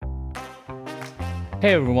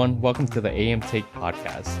Hey everyone, welcome to the AM Take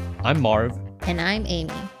podcast. I'm Marv. And I'm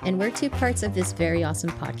Amy, and we're two parts of this very awesome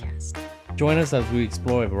podcast. Join us as we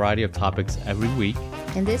explore a variety of topics every week.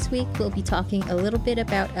 And this week, we'll be talking a little bit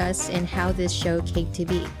about us and how this show came to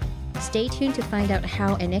be. Stay tuned to find out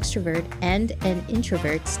how an extrovert and an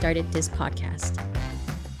introvert started this podcast.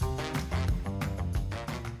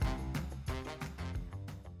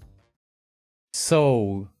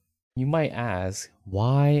 So, you might ask,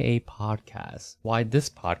 why a podcast? Why this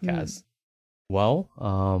podcast? Well,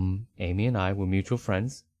 Amy and I were mutual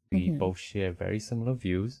friends. We both share very similar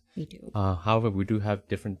views. We do. However, we do have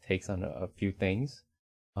different takes on a few things.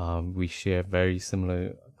 We share very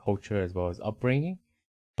similar culture as well as upbringing.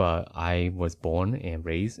 But I was born and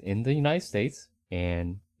raised in the United States,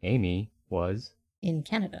 and Amy was... in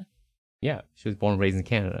Canada. Yeah, she was born and raised in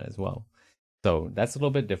Canada as well. So that's a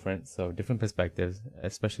little bit different. So different perspectives,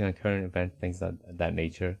 especially on current event, things of that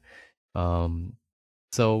nature.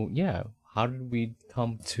 So yeah, how did we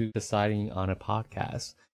come to deciding on a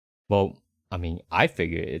podcast? Well, I mean, I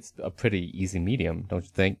figure it's a pretty easy medium, don't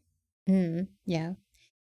you think? Yeah.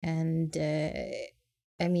 And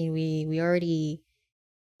I mean, we already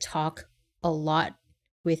talk a lot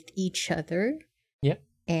with each other. Yeah.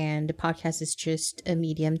 And the podcast is just a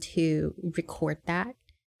medium to record that.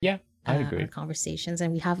 Yeah. I agree. Our conversations,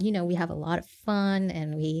 and we have a lot of fun,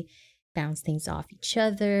 and we bounce things off each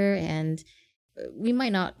other, and we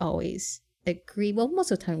might not always agree. Well, most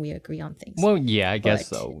of the time we agree on things. Well, yeah, I guess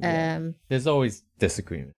so. Yeah. There's always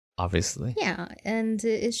disagreement, obviously. Yeah, and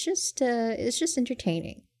it's just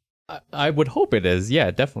entertaining. I would hope it is. Yeah,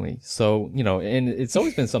 definitely. So, and it's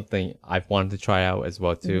always been something I've wanted to try out as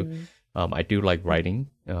well too. I do like writing.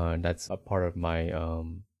 That's a part of my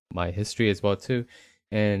my history as well too.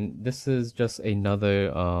 And this is just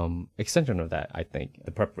another extension of that, I think.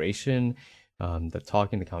 The preparation, the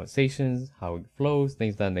talking, the conversations, how it flows,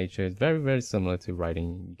 things of that nature is very, very similar to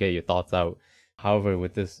writing. You get your thoughts out. However,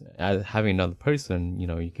 with this, as having another person,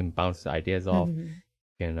 you can bounce the ideas off. You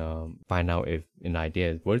can find out if an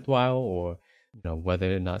idea is worthwhile, or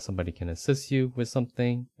whether or not somebody can assist you with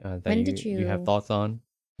something that you have thoughts on.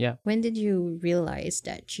 Yeah. When did you realize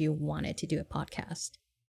that you wanted to do a podcast?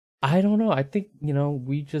 I don't know. I think, I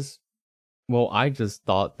just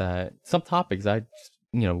thought that some topics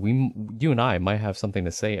you and I might have something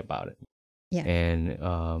to say about it. Yeah. And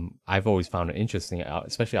I've always found it interesting,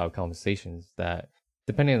 especially our conversations, that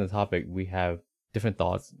depending on the topic, we have different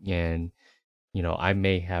thoughts, and, I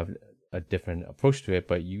may have a different approach to it,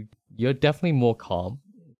 but you're definitely more calm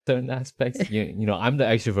in certain aspects. I'm the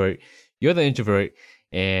extrovert, you're the introvert.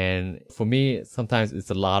 And for me, sometimes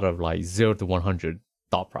it's a lot of like 0 to 100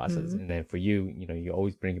 thought process, and then for you, you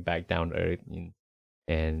always bring it back down to earth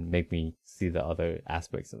and make me see the other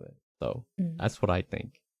aspects of it. So that's what I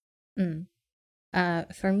think.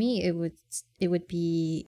 For me, it would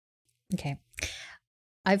be okay.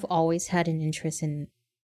 I've always had an interest in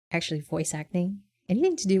actually voice acting.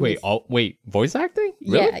 Anything to do with voice acting?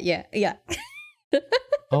 Really? Yeah.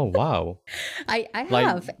 Oh wow. I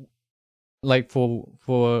have like for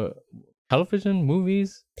television,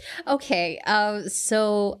 movies? Okay,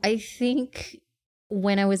 so I think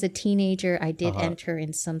when I was a teenager, I did enter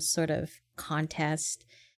in some sort of contest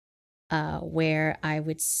where I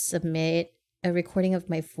would submit a recording of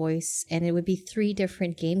my voice, and it would be 3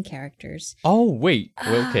 different game characters. Oh, wait.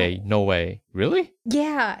 Okay, no way. Really?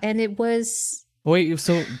 Yeah, and it was... Wait,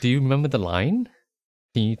 so do you remember the line?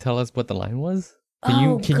 Can you tell us what the line was?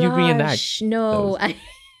 Can you reenact? No,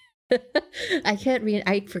 I can't read.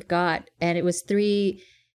 I forgot, and it was 3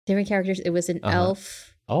 different characters. It was an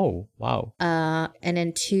elf. Oh wow! And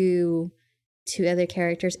then two other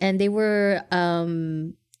characters, and they were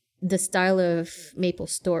the style of Maple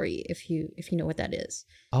Story, if you know what that is.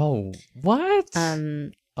 Oh, what?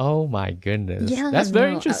 Oh my goodness! Yeah, that's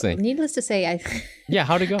very interesting. Needless to say,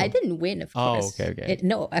 how'd it go? I didn't win, of course. Oh, okay. It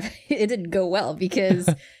didn't go well because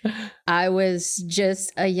I was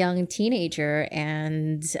just a young teenager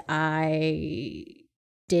and I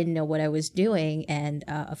didn't know what I was doing, and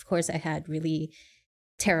of course, I had really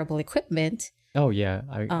terrible equipment. Oh yeah,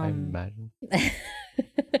 I imagine.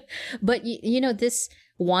 But this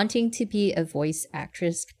wanting to be a voice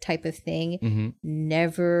actress type of thing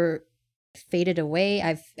never faded away.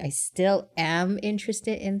 I still am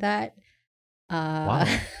interested in that. Wow.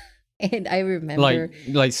 And I remember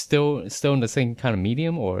like still in the same kind of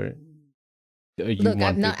medium, or look,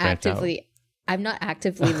 I'm not actively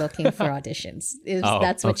looking for auditions.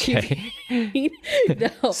 That's what okay. you mean?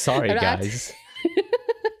 No, sorry guys.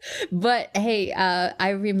 But hey, I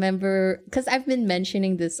remember, because I've been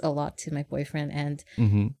mentioning this a lot to my boyfriend, and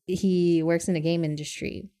he works in the game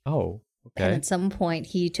industry. Oh, And Okay. at some point,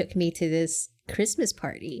 he took me to this Christmas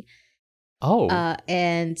party. Oh.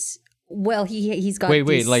 And well, he's got Wait,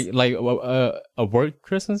 this, like a work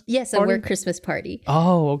Christmas yes, a party? work Christmas party.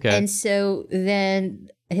 Oh, okay. And so then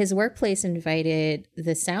his workplace invited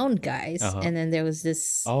the sound guys, and then there was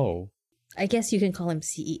this. Oh. I guess you can call him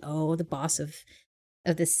CEO, the boss of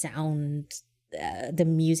the sound, the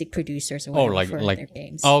music producers or whatever for their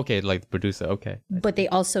games. Oh, okay, like the producer. Okay. But they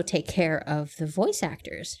also take care of the voice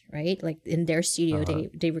actors, right? Like in their studio,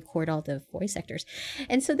 they record all the voice actors.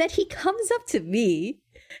 And so then he comes up to me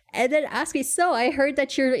and then asks me, so I heard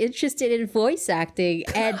that you're interested in voice acting.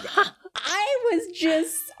 And I was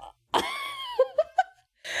just...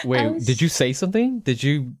 Wait, did you say something? Did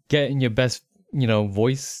you get in your best,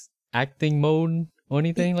 voice acting mode or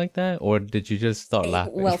anything like that? Or did you just start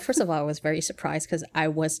laughing? Well, first of all, I was very surprised because I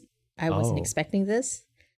wasn't expecting this.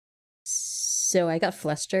 So I got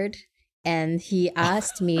flustered and he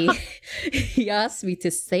asked me to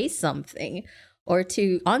say something or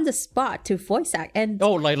to on the spot to voice act. And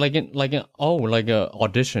like an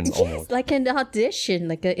audition yes, almost. like an audition,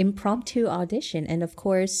 like an impromptu audition. And of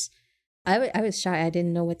course I was shy. I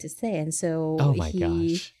didn't know what to say. And so oh my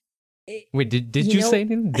gosh. Wait, did you say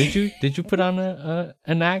anything? Did you put on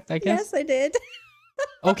an act, I guess? Yes, I did.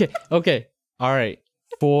 Okay. All right.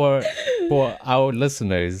 For our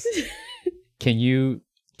listeners, can you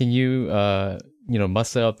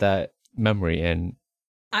muster up that memory and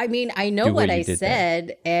I mean, I know what I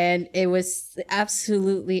said, and it was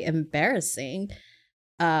absolutely embarrassing.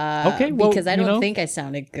 Because I don't think I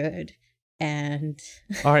sounded good. And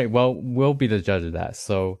all right, well, we'll be the judge of that.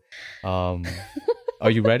 So, are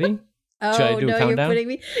you ready? Should I do a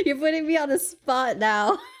countdown? You're putting me on the spot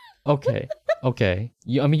now. Okay.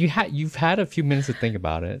 You've had a few minutes to think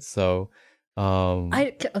about it. So, I'm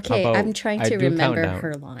trying to remember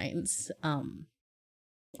her lines.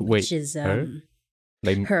 Which is her?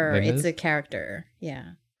 Her. It's a character.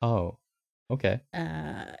 Yeah. Oh. Okay.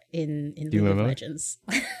 In League of Legends.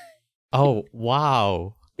 Oh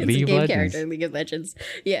wow. It's a game character in League of Legends.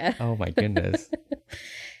 Yeah. Oh my goodness.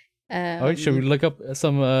 Should we look up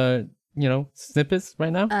some snippets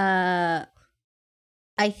right now?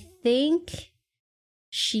 I think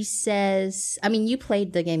she says, I mean, you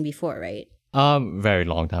played the game before, right? Very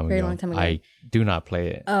long time ago. I do not play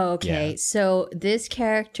it. Oh, okay. Yeah. So this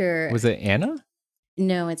character, was it Anna?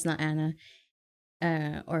 No, it's not Anna.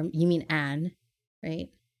 Or you mean Anne, right?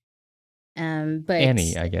 But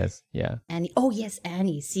Annie, I guess. Yeah. Annie. Oh yes,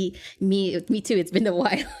 Annie. See, me too. It's been a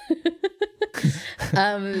while.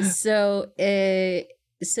 So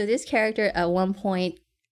this character at one point,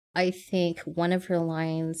 I think one of her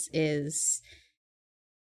lines is,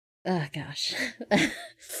 oh gosh,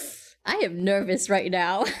 I am nervous right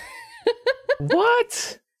now.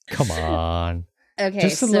 What? Come on. Okay,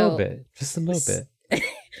 just a little bit. Just a little bit.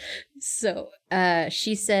 So,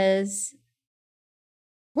 she says,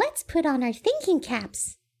 "Let's put on our thinking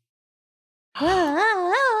caps."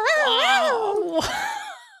 Wow.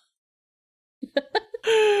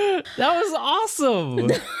 That was awesome.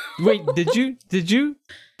 Wait, did you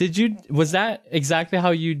was that exactly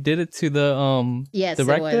how you did it to the yes,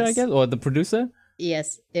 director, I guess, or the producer?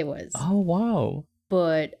 Yes, it was. Oh wow.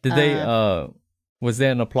 But did they was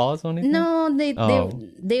there an applause on it? No,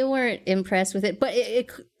 they weren't impressed with it, but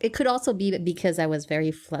it could also be because I was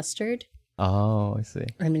very flustered. Oh, I see.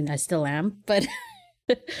 I mean, I still am, but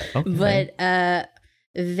okay. But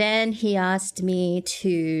then he asked me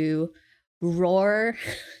to roar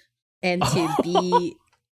and to be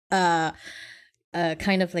kind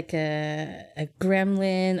of like a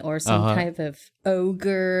gremlin or some type of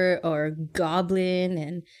ogre or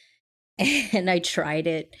goblin, and I tried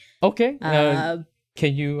it. Okay.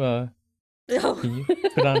 Can you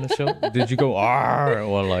put on the show? Did you go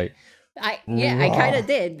or like? I kind of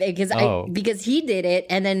did because he did it,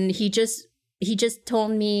 and then he just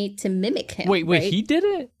told me to mimic him. Wait, right? He did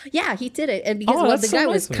it? Yeah, he did it, and because the guy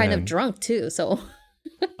was kind of drunk too, so.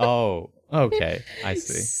 Oh, okay, I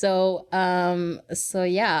see. So, after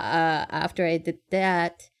I did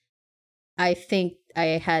that, I think I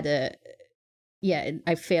had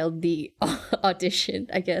I failed the audition,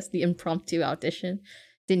 I guess, the impromptu audition.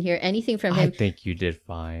 Didn't hear anything from him. I think you did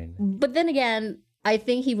fine. But then again, I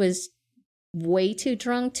think he was way too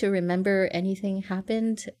drunk to remember anything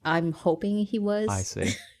happened. I'm hoping he was. I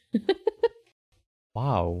see.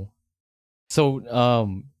 Wow. So,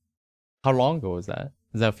 how long ago was that?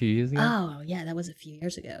 Was that a few years ago? Oh, yeah, that was a few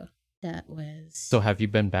years ago. That was... So have you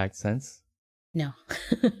been back since? No.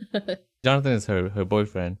 Jonathan is her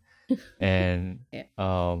boyfriend. And yeah.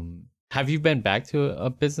 Have you been back to a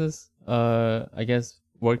business, I guess,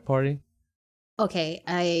 work party? Okay,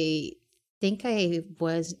 I think I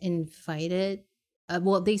was invited.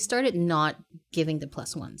 Well, they started not giving the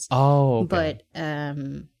plus ones. Oh, okay.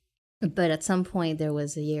 But at some point there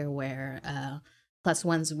was a year where plus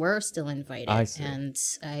ones were still I invited, see. and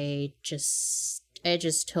I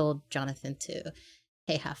just told Jonathan to,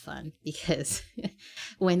 hey, have fun, because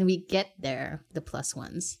when we get there, the plus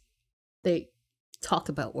ones, they talk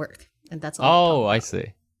about work, and that's all they talk Oh, I about.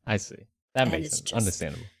 see. I see. That And makes it's sense. just,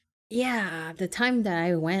 Understandable. yeah, the time that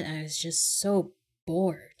I went, I was just so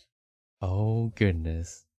bored. Oh,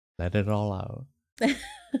 goodness. Let it all out.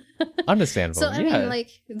 Understandable. So I mean, Yeah. like,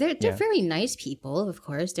 they're Yeah. very nice people, of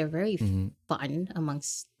course. They're very Hmm. fun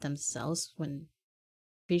amongst themselves. When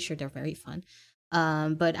pretty sure they're very fun.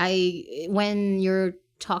 But when you're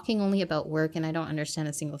talking only about work and I don't understand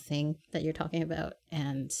a single thing that you're talking about,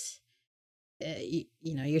 and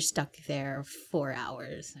you're stuck there 4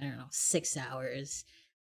 hours, I don't know, 6 hours,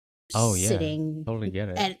 Oh, yeah. sitting, Totally get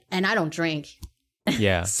it. and I don't drink,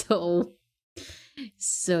 Yeah. so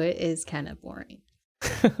it is kind of boring.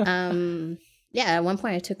 Yeah, at one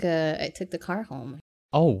point I took the car home.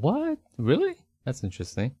 Oh, what? Really? That's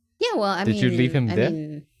interesting. Yeah, well, Did you leave him I there?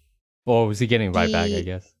 mean, Or was he getting right back, I he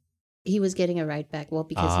guess? he was getting a ride back. Well,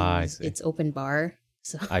 because Ah, I see. it's open bar,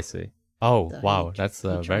 so I see. Oh, so wow. That's he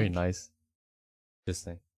very drank. nice.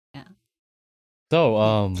 Interesting. Yeah, So,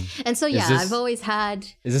 yeah. And so is yeah, I've this always had.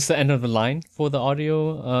 is this the end of the line for the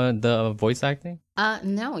audio, the voice acting?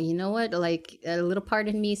 No, you know what? Like, a little part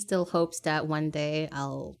in me still hopes that one day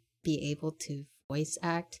I'll be able to voice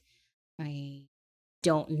act. I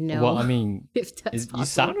don't Well, know I mean, if that's you possible.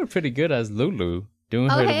 sounded pretty good as Lulu, doing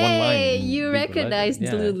Oh, her one line hey, in you League of Legends. recognized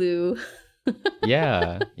Yeah. Lulu.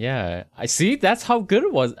 Yeah, yeah. I see. That's how good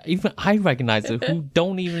it was. Even I recognize it. Who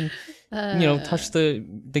don't even, uh, touch the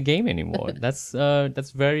game anymore. That's very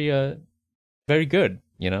good.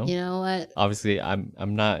 you know what? Obviously, I'm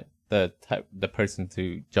not the person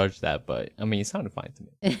to judge that, but I mean, it sounded fine to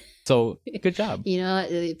me. So good job. You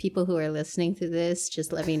know, people who are listening to this,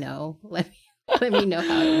 just let me know. Let me know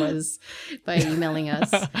how it was by emailing us.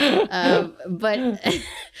 But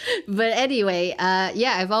but anyway,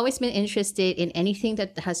 yeah, I've always been interested in anything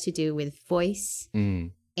that has to do with voice.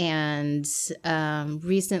 Mm. And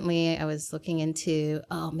recently, I was looking into,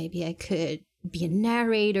 oh, maybe I could be a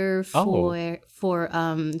narrator Oh, for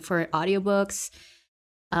audiobooks.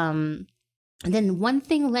 And then one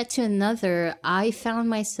thing led to another. I found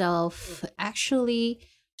myself actually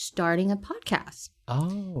starting a podcast.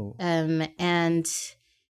 oh, And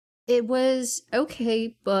it was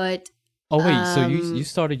okay, but oh. Wait. So you um,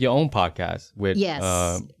 started your own podcast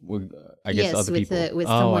yes, with I guess yes, other people. with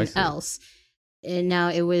Oh, I someone see. else. And now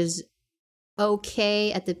it was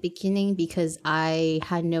okay at the beginning because I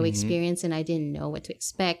had no Mm-hmm. experience and I didn't know what to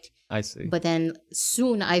expect. I see. But then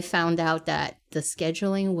soon I found out that the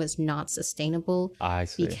scheduling was not sustainable I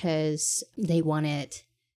see. because they wanted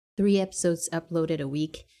 3 episodes uploaded a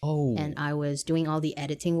week, and Oh, I was doing all the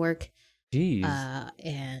editing work. jeez.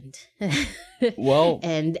 And Well,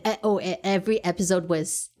 every episode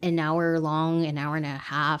was an hour long, an hour and a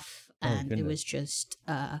half, oh and it goodness. was just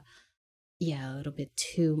yeah, a little bit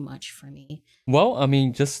too much for me. Well, I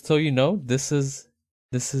mean, just so you know, this is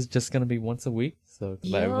just gonna be once a week. So to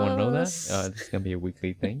let everyone know that Yes. it's gonna be a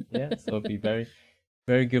weekly thing. Yeah, so it'll be very,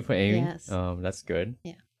 very good for Amy. Yes. That's good.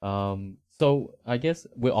 Yeah. So I guess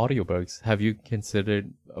with audiobooks, have you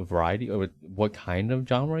considered a variety or what kind of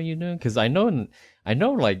genre you do? Because I know,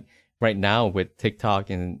 like right now with TikTok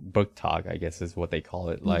and book talk, I guess is what they call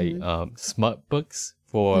it. Like Mm-hmm. smut books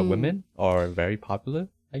for Mm. women are very popular.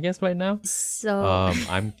 I guess right now. So,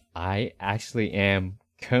 I actually am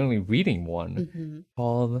currently reading one mhm.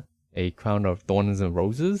 called A Crown of Thorns and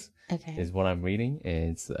Roses Okay. is what I'm reading.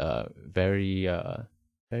 And it's very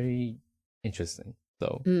interesting.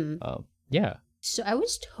 So Mm. yeah. So I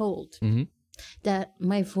was told Hmm. that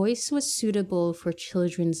my voice was suitable for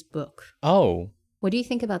children's book. Oh, What do you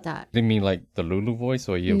think about that? do you mean like the Lulu voice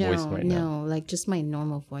or your voice No, right now? no, like just my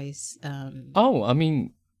normal voice. Oh, I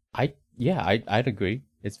mean, I'd agree.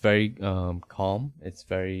 It's very calm. It's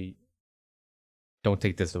very, don't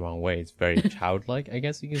take this the wrong way. It's very childlike, I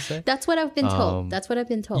guess you could say. That's what I've been told. Um, That's what I've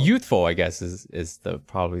been told. Youthful, I guess, is the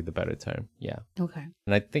probably the better term. Yeah, Okay.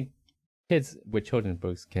 and I think kids with children's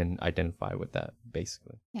books can identify with that.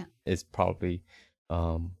 Basically, Yeah. is probably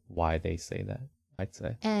why they say that. I'd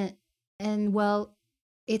say. And well,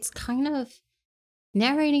 it's kind of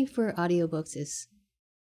narrating for audiobooks is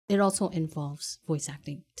it also involves voice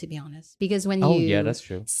acting, to be honest, because Oh yeah, that's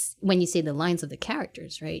true. when you say the lines of the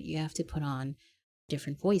characters, right, you have to put on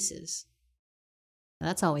different voices.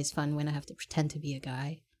 That's always fun when I have to pretend to be a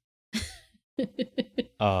guy.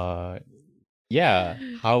 Uh, yeah.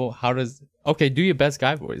 How does Okay, do your best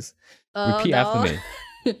guy voice. Oh, Repeat no. after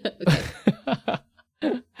me.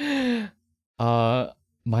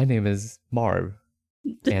 My name is Marv,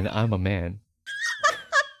 and I'm a man.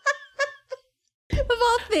 Of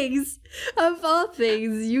all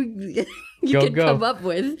things, you Go, could go. come up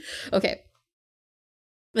with. Okay.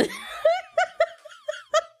 I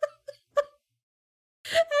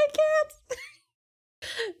can't.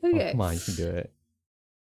 Okay. Oh, come on, you can do it.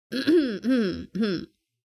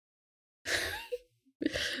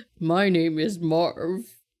 My name is Marv,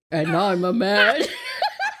 and I'm a man.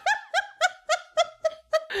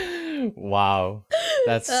 Wow,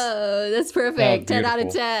 that's perfect. 10 out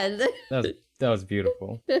of beautiful. 10. that was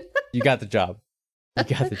beautiful. You got the job. You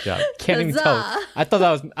got the job. Can't even tell. Huzzah. I thought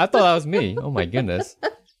that was me. Oh my goodness.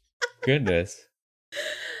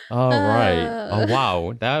 All right. Oh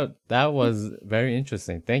wow, that was very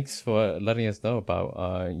interesting. Thanks for letting us know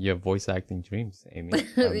about your voice acting dreams, Amy.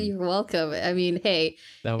 You're welcome. I mean, hey,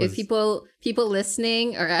 That if was people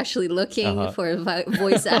listening are actually looking for a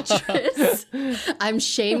voice actress, I'm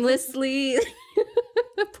shamelessly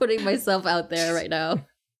putting myself out there right now.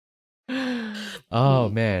 Oh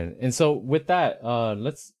man. And so with that,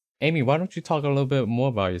 Amy, why don't you talk a little bit more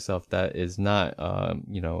about yourself that is not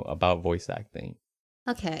about voice acting?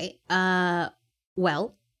 Okay.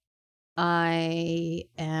 Well, I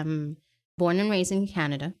am born and raised in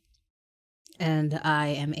Canada, and I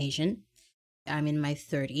am Asian. I'm in my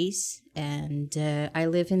 30s, and I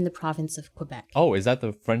live in the province of Quebec. Oh, is that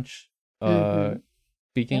the French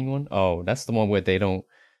speaking one? Oh, that's the one where they look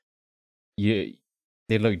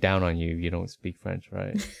down on you if you don't speak French,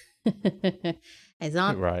 right? It's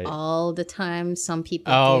not right. all the time. Some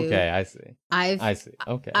people do. Okay, I see. I see.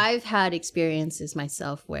 Okay. I've had experiences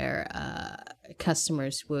myself where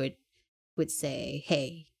customers would say,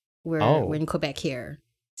 "Hey, we're in Quebec here.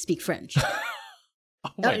 Speak French."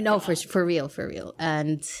 No, for real.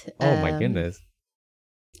 And oh my goodness,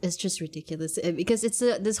 it's just ridiculous because it's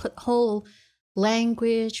this whole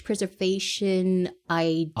language preservation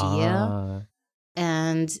idea,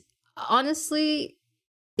 and honestly,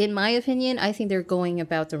 in my opinion, I think they're going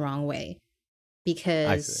about the wrong way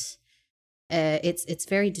because it's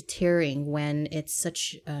very deterring when it's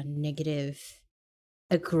such a negative,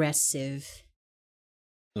 aggressive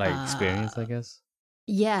experience, I guess.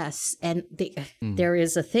 Yes, and there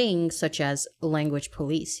is a thing such as language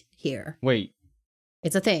police here. Wait.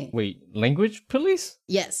 It's a thing. Wait, language police?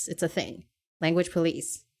 Yes, it's a thing. Language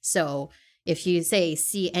police. So if you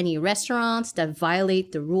see any restaurants that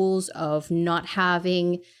violate the rules of not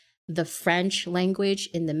having the French language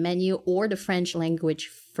in the menu or the French language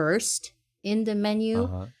first in the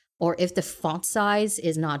menu, or if the font size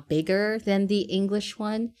is not bigger than the English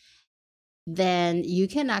one, then you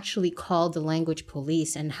can actually call the language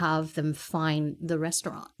police and have them fine the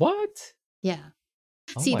restaurant. What? Yeah.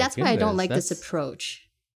 Oh See, that's why I don't like this approach.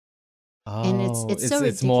 Oh, and it's so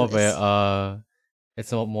ridiculous.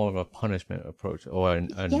 It's more of a punishment approach or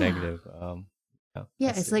a negative.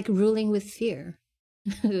 Yeah, it's like ruling with fear.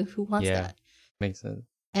 Who wants that? Makes sense.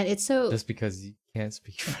 And it's so just because you can't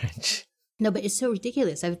speak French. No, but it's so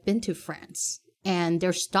ridiculous. I've been to France, and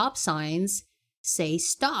their stop signs say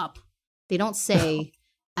stop. They don't say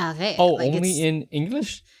arrête. Oh, like only in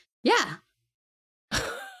English? Yeah.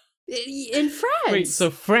 In France. Wait, so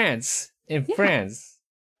France,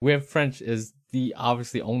 where French is the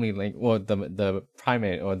obviously only language, or the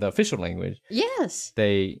primate or the official language. Yes.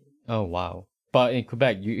 Oh wow. But in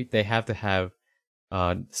Quebec, they have to have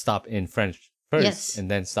stop in French first and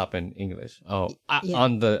then stop in English. Oh,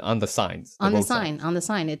 on the signs. On the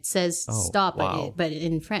sign, it says stop, but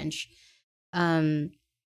in French.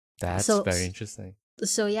 That's very interesting.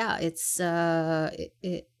 So yeah, it's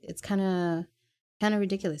kind of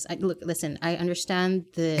ridiculous. I understand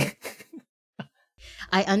the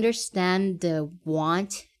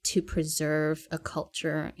want to preserve a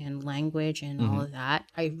culture and language and all of that.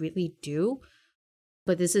 I really do,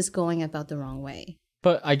 but this is going about the wrong way.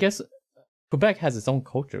 But I guess Quebec has its own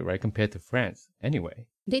culture, right, compared to France. Anyway,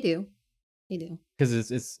 they do.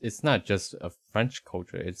 Because it's not just a French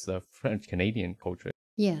culture; it's a French Canadian culture.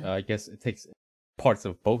 Yeah. I guess it takes parts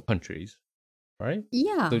of both countries, right?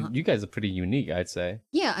 Yeah. So you guys are pretty unique, I'd say.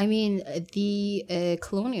 Yeah, I mean the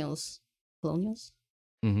colonials,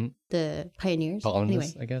 the pioneers,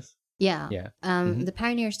 colonists, I guess. Yeah. The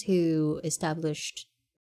pioneers who established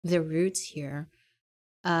their roots here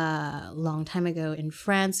a long time ago in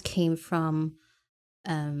France came from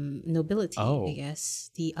nobility, I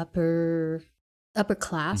guess, the upper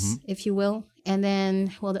class, if you will. And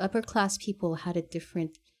then, well, the upper class people had a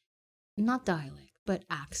different, not dialect, but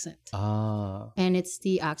accent. And it's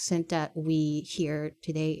the accent that we hear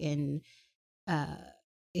today in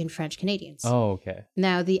in French Canadians. Oh, okay.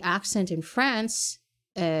 Now, the accent in France,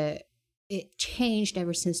 it changed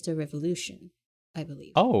ever since the Revolution, I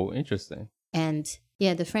believe. Oh, interesting. And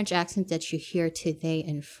yeah, the French accent that you hear today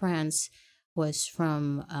in France was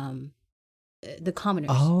from the commoners.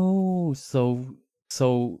 Oh,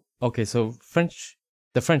 okay, so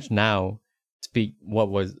the French now speak what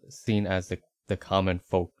was seen as the common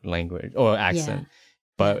folk language or accent,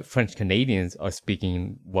 but French Canadians are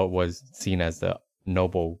speaking what was seen as the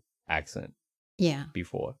noble accent. Yeah.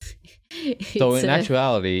 Before. So in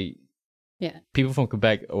actuality, people from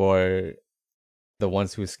Quebec were the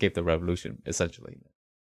ones who escaped the revolution, essentially.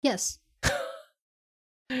 Yes.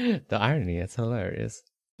 The irony, it's hilarious.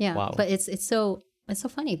 Yeah. Wow. But it's so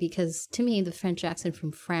funny because to me the French accent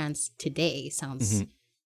from France today sounds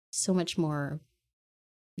so much more,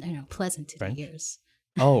 I don't know, pleasant to the ears.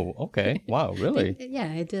 Oh, okay. Wow, really?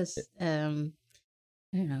 Yeah, it does. I don't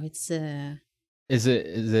know, it's Is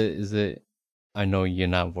it I know you're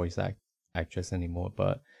not a voice actress anymore,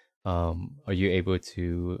 but are you able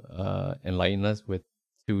to enlighten us with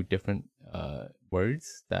two different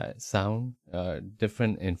words that sound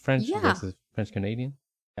different in French versus French Canadian?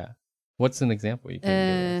 Yeah. What's an example you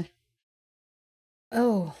can give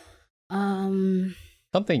us?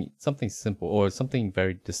 Something simple or something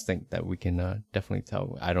very distinct that we can definitely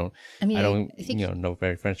tell. I think, know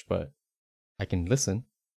very French, but I can listen.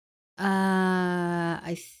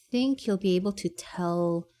 I think you'll be able to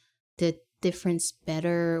tell the difference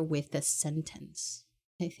better with the sentence,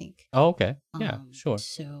 I think. Oh, okay. Yeah, sure.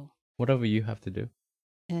 So whatever you have to do.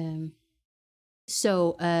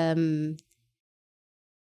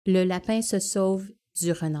 Le lapin se sauve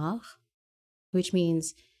du renard, which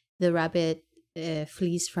means the rabbit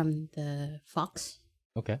flees from the fox.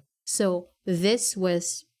 Okay. So this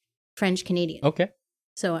was French Canadian. Okay.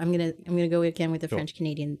 So I'm gonna go again with the French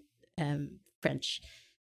Canadian French.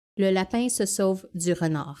 Le lapin se sauve du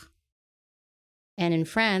renard. And in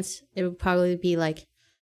France, it would probably be like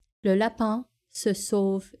Le lapin se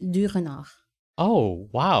sauve du renard. Oh,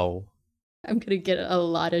 wow. I'm gonna get a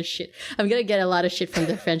lot of shit. I'm gonna get a lot of shit from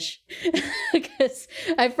the French because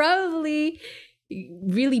I probably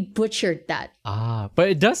really butchered that. But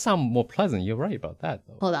it does sound more pleasant. You're right about that,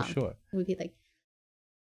 though. Hold on. For sure. It would be like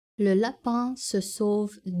Le lapin se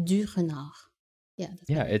sauve du renard. Yeah.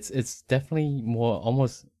 Yeah, it's definitely more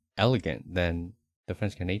almost elegant than the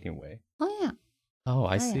French Canadian way. Oh yeah. Oh,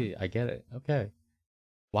 I see. Yeah. I get it. Okay.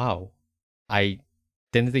 Wow. I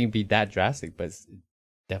didn't think it'd be that drastic, but it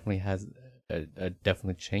definitely has a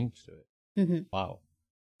definite change to it. Mm-hmm. Wow.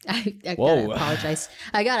 I gotta apologize.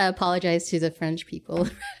 I gotta apologize to the French people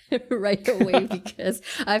right away because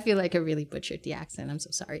I feel like I really butchered the accent. I'm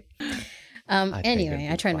so sorry. Anyway,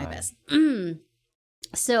 I tried my best.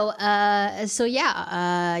 So yeah,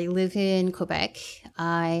 I live in Quebec.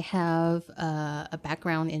 I have a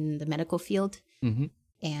background in the medical field,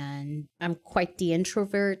 and I'm quite the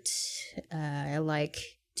introvert. I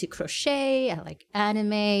like to crochet. I like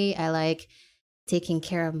anime. I like taking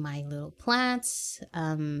care of my little plants.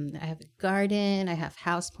 I have a garden. I have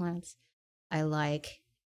houseplants. I like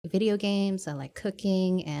video games. I like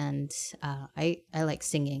cooking, and I like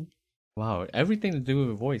singing. Wow, everything to do with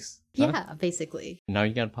a voice. Huh? Yeah, basically. Now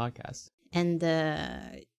you got a podcast. And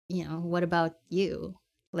what about you?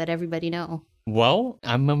 Let everybody know. Well,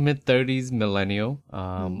 I'm a mid-30s millennial.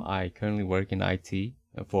 I currently work in IT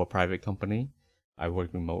for a private company. I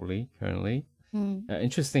work remotely currently.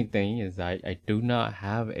 Interesting thing is I do not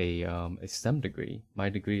have a STEM degree. My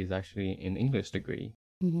degree is actually an English degree.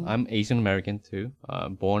 I'm Asian American too.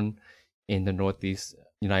 Born in the Northeast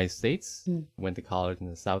United States. Went to college in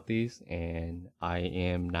the Southeast, and I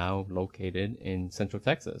am now located in Central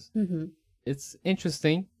Texas. It's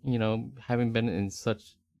interesting, having been in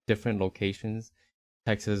such different locations.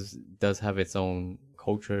 Texas does have its own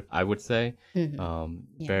culture, I would say.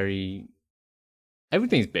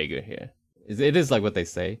 Everything's bigger here. It is like what they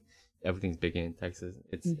say. Everything's bigger in Texas.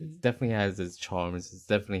 It definitely has its charms. It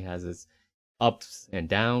definitely has its ups and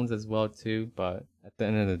downs as well too. But at the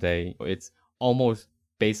end of the day, it's almost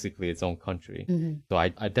basically its own country. So I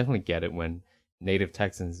definitely get it when native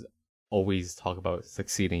Texans always talk about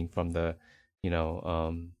succeeding from the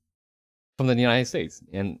United States,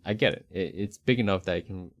 and I get it. It's big enough that it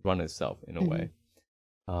can run itself in a way.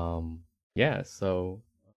 Yeah, so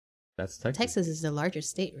that's Texas. Texas is the largest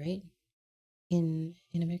state, right? In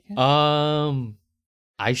America?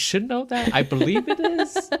 I should know that. I believe it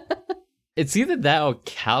is. It's either that or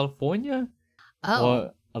California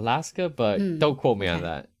or Alaska, but don't quote me on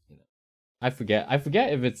that. I forget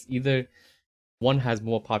if it's either one has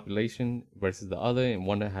more population versus the other and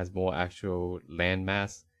one that has more actual land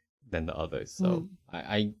mass than the others. So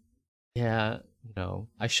I yeah,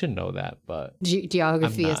 I should know that, but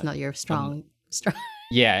Geography is not your strong.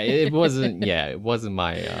 Yeah, it wasn't. Yeah, it wasn't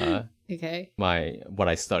my Okay. my what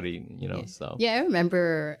I studied. So Yeah, I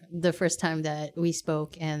remember the first time that we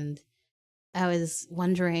spoke, and I was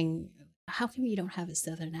wondering, how come you don't have a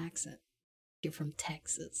Southern accent? You're from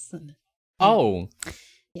Texas. Oh,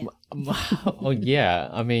 yeah. Oh yeah.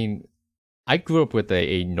 I mean, I grew up with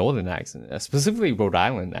a northern accent, specifically Rhode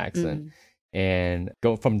Island accent. And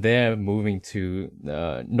go from there, moving to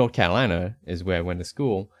North Carolina is where I went to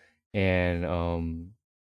school. And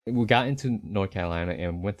we got into North Carolina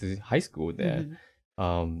and went to high school there.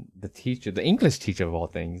 The English teacher of all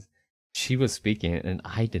things, she was speaking and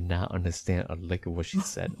I did not understand a lick of what she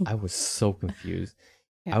said. I was so confused.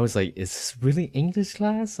 Yeah. I was like, is this really English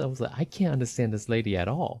class? I was like, I can't understand this lady at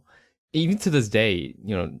all. Even to this day,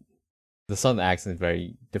 the Southern accent is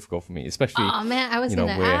very difficult for me, especially. Oh man, I was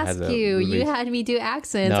gonna ask you. You had me do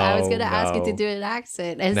accents. I was gonna ask you to do an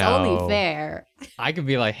accent. It's only fair. I could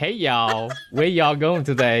be like, "Hey y'all, where y'all going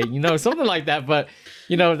today?" Something like that. But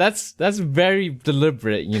that's very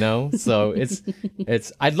deliberate. So it's.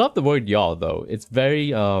 I love the word y'all though. It's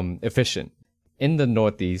very efficient. In the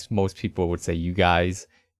Northeast, most people would say you guys,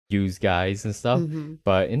 use guys and stuff,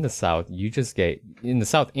 but in the South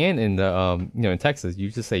and in the in Texas you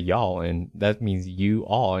just say y'all, and that means you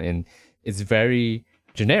all, and it's very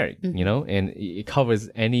generic, and it covers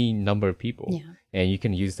any number of people, and you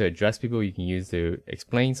can use to address people, you can use to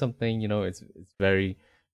explain something,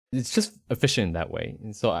 it's just efficient that way.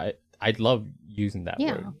 And so I love using that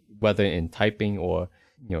word, whether in typing or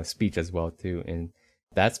speech as well too. And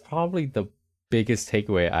that's probably the biggest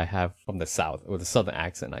takeaway I have from the South, or the Southern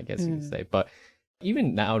accent, I guess you could say. But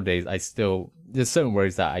even nowadays, there's certain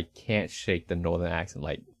words that I can't shake the Northern accent.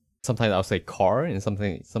 Like sometimes I'll say car, and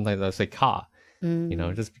sometimes I'll say car,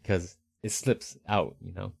 just because it slips out,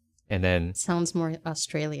 and then sounds more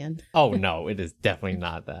Australian. Oh no, it is definitely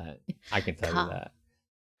not that. I can tell you that.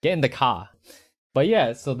 Get in the car. But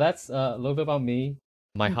yeah, so that's a little bit about me.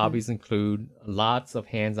 My hobbies include lots of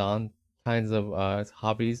hands-on kinds of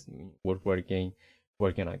hobbies, woodworking,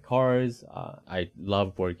 working on cars. I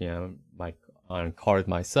love working on cars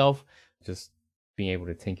myself, just being able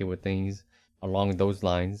to tinker with things along those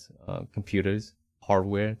lines. Computers,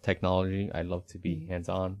 hardware, technology. I love to be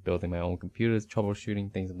hands-on, building my own computers,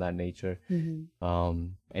 troubleshooting, things of that nature.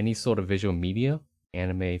 Any sort of visual media,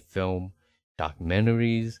 anime, film,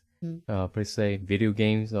 documentaries, per se. Video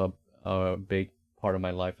games are a big part of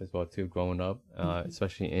my life as well too, growing up,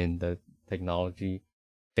 especially in the technology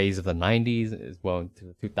phase of the 90s as well into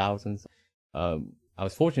the 2000s. I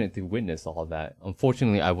was fortunate to witness all that.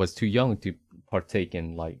 Unfortunately, I was too young to partake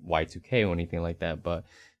in like Y2K or anything like that, but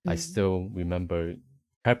I still remember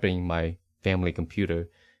prepping my family computer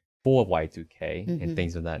for Y2K and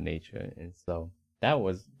things of that nature. And so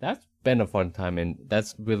that's been a fun time, and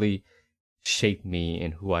that's really shaped me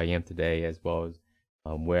in who I am today, as well as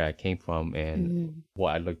where I came from and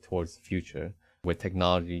what I look towards the future. With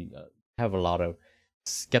technology, have a lot of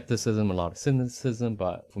skepticism, a lot of cynicism,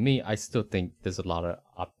 but for me, I still think there's a lot of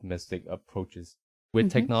optimistic approaches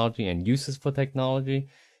with technology and uses for technology.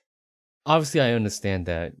 Obviously, I understand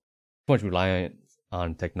that too much reliance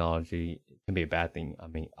on technology can be a bad thing. I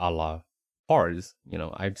mean, a la cars,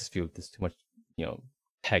 I just feel there's too much,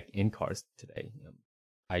 tech in cars today.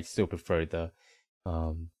 I still prefer the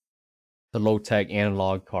low tech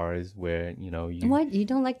analog cars where you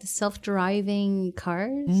don't like the self-driving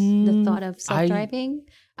cars? The thought of self-driving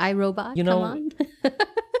iRobot? Come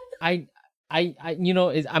on.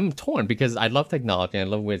 I'm torn because I love technology and I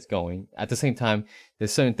love where it's going. At the same time,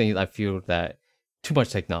 there's certain things I feel that too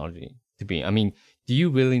much technology to be. I mean, do you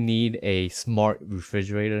really need a smart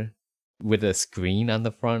refrigerator with a screen on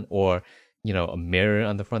the front, or a mirror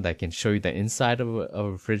on the front that can show you the inside of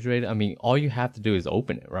a refrigerator? I mean, all you have to do is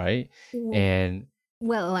open it, right? And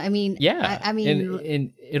I mean,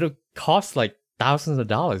 and it'll cost like thousands of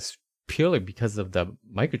dollars purely because of the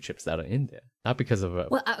microchips that are in there, not because of a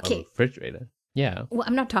refrigerator. Yeah. Well,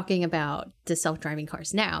 I'm not talking about the self-driving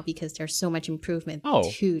cars now because there's so much improvement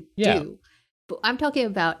to do. But I'm talking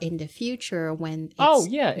about in the future when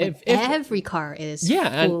if every car is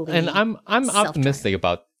fully and I'm optimistic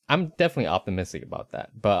about. I'm definitely optimistic about that,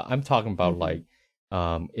 but I'm talking about like,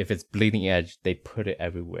 if it's bleeding edge, they put it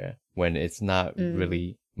everywhere when it's not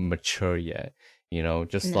really mature yet.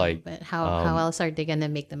 But how else are they gonna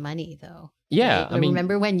make the money though? Yeah, I mean,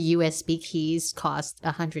 remember when USB keys cost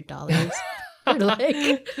 $100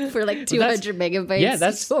 for like 200 megabytes? Yeah,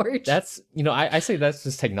 that's storage. That's I say that's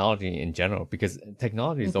just technology in general, because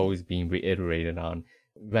technology is always being reiterated on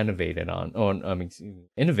renovated on, or I mean, excuse me,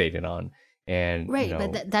 innovated on, and Right,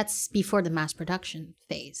 but that's before the mass production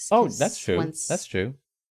phase. oh, 'Cause that's true. That's once, true.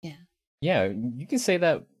 yeah. Yeah, you can say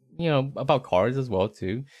that, about cars as well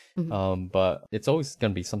too. But it's always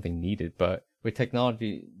going to be something needed. But with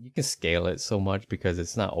technology, you can scale it so much because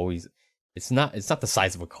it's not always, it's not the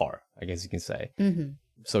size of a car, I guess you can say.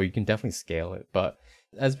 So you can definitely scale it. But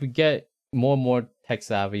as we get more and more tech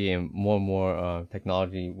savvy and more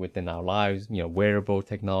technology within our lives, wearable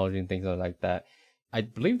technology and things like that, I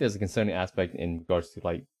believe there's a concerning aspect in regards to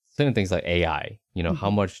like certain things like AI.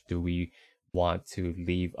 How much do we want to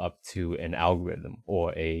leave up to an algorithm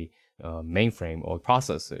or a mainframe or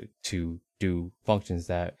processor to do functions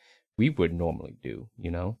that we would normally do,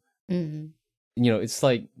 it's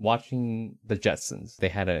like watching the Jetsons. They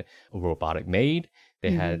had a robotic maid.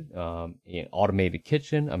 They had an automated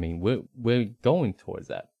kitchen. I mean, we're going towards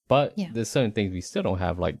that. But Yeah. there's certain things we still don't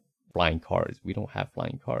have, like flying cars. We don't have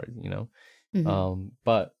flying cars,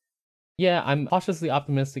 But yeah, I'm cautiously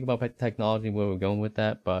optimistic about technology, where we're going with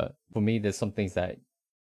that. But for me, there's some things that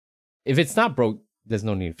if it's not broke, there's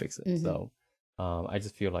no need to fix it. So I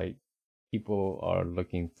just feel like people are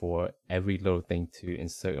looking for every little thing to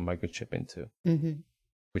insert a microchip into,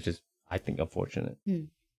 which is, I think, unfortunate.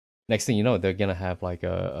 Next thing you know, they're gonna have like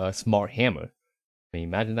a smart hammer. I mean,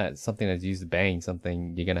 imagine that, something that's used to bang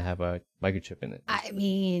something, you're gonna have a microchip in it. I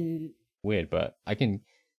mean, Weird, but I can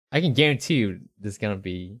guarantee you there's gonna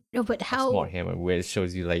be no, but a how? smart hammer where it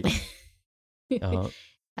shows you like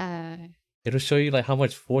uh, it'll show you like how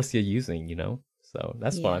much force you're using, So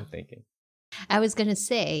that's what I'm thinking. I was gonna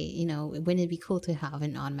say, wouldn't it be cool to have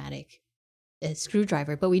an automatic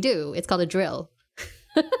screwdriver? But we do. It's called a drill.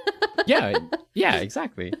 yeah,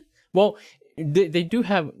 exactly. Well, they do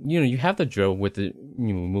have, you have the drill with the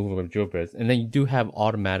removal of drill bits, and then you do have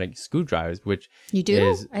automatic screwdrivers, which you do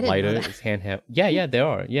is I didn't lighter, know that. it's handheld. Yeah, they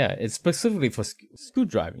are. Yeah, it's specifically for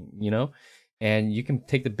screwdriving, and you can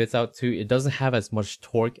take the bits out too. It doesn't have as much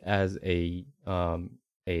torque as a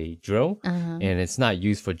drill, and it's not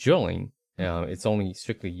used for drilling. It's only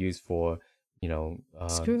strictly used for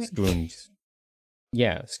screwing.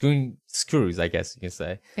 Yeah, screwing screws, I guess you can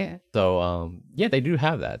say. Yeah. So yeah, they do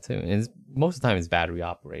have that too, and most of the time it's battery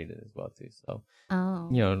operated as well too. So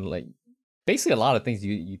like basically a lot of things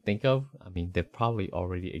you think of, I mean, there probably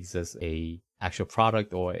already exists a actual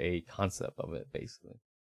product or a concept of it, basically.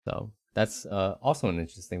 So that's also an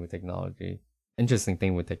interesting thing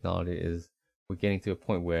with technology is we're getting to a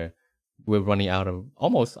point where we're running out of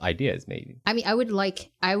almost ideas, maybe. I mean, I would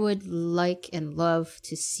like and love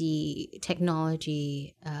to see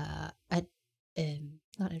technology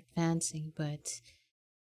not advancing, but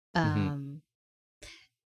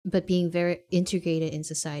but being very integrated in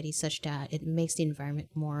society such that it makes the environment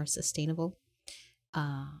more sustainable,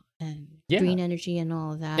 and green energy and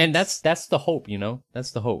all of that. And that's the hope,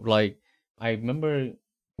 That's the hope. Like, I remember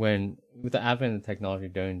when, with the advent of technology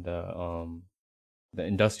during the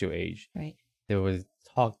industrial age, right, there was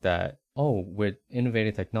talk that, with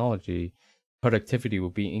innovative technology, productivity will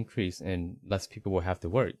be increased and less people will have to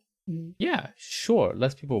work. Yeah, sure,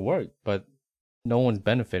 less people work, but no one's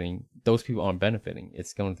benefiting. Those people aren't benefiting.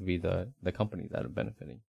 It's going to be the companies that are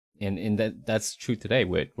benefiting. And that's true today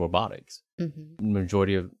with robotics. The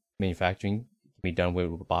majority of manufacturing can be done with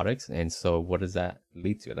robotics. And so what does that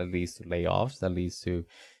lead to? That leads to layoffs. That leads to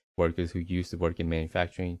workers who used to work in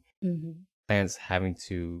manufacturing plants having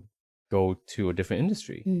to go to a different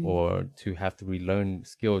industry or to have to relearn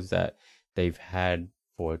skills that they've had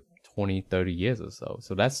for 20, 30 years or so.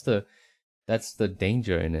 So that's the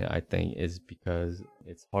danger in it, I think, is because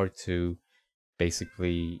it's hard to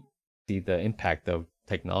basically see the impact of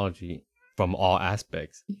technology from all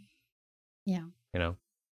aspects. Yeah.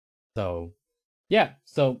 So yeah.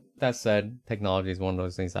 So that said, technology is one of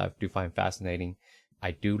those things I do find fascinating.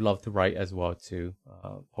 I do love to write as well too.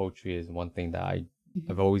 Poetry is one thing that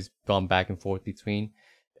I've always gone back and forth between.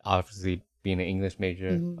 Obviously, being an English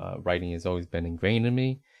major, writing has always been ingrained in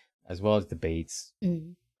me, as well as debates,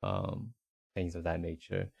 things of that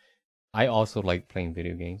nature. I also like playing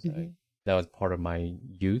video games. That was part of my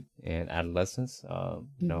youth and adolescence.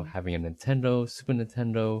 Having a Nintendo, Super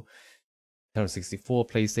Nintendo, Nintendo 64,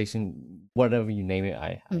 PlayStation, whatever you name it,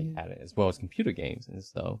 I had it, as well as computer games. And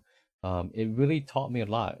so it really taught me a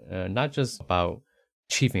lot, not just about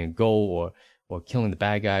achieving a goal or killing the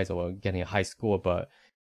bad guys or getting a high score, but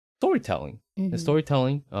storytelling. The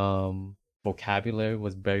storytelling, vocabulary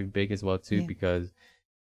was very big as well too, because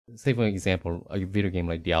say for example, a video game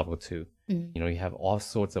like Diablo 2, you have all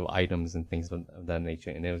sorts of items and things of that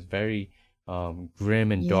nature, and it was very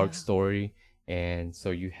grim and dark story. And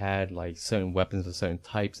so you had like certain weapons of certain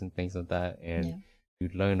types and things like that, and you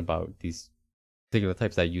learn about these particular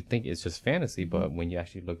types that you think is just fantasy, but when you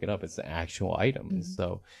actually look it up, it's an actual item. And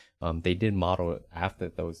so they did model it after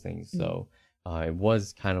those things. So it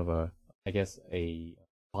was kind of a, I guess, a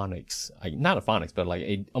phonics, not a phonics, but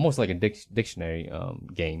like almost like a dictionary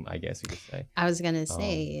game, I guess you could say. I was gonna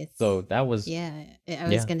say so that was I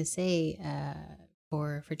was gonna say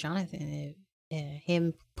for Jonathan,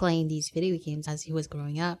 him playing these video games as he was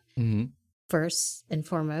growing up, first and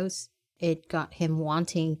foremost, it got him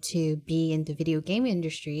wanting to be in the video game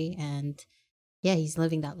industry, and yeah, he's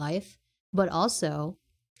living that life. But also,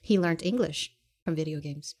 he learned English from video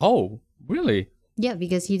games. Oh, really? Yeah,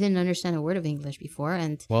 because he didn't understand a word of English before,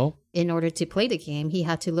 and in order to play the game, he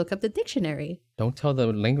had to look up the dictionary. Don't tell the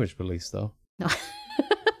language police, though. No.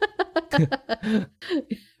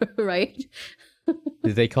 Right?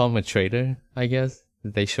 Did they call him a traitor, I guess?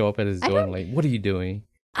 Did they show up at his door and like, what are you doing?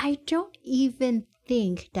 I don't even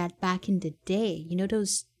think that back in the day, you know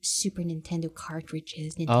those Super Nintendo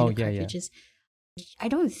cartridges, cartridges? I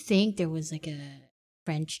don't think there was like a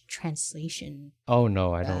French translation. Oh,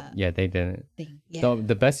 no, I don't. Yeah, they didn't. Yeah. So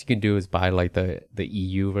the best you can do is buy like the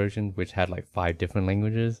EU version, which had like 5 different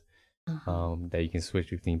languages that you can switch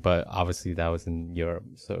between. But obviously that was in Europe,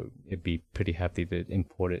 so it'd be pretty hefty to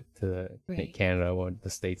import it to Canada or the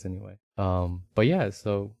States anyway. But yeah,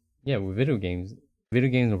 so yeah, with video games,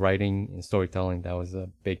 writing and storytelling, that was a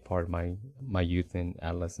big part of my youth and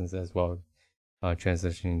adolescence as well,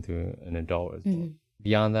 transitioning to an adult as well.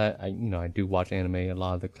 Beyond that, I do watch anime. A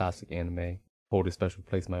lot of the classic anime hold a special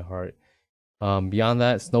place in my heart. Beyond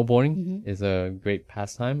that, snowboarding is a great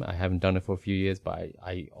pastime. I haven't done it for a few years, but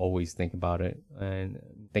I always think about it and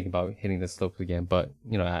think about hitting the slopes again. But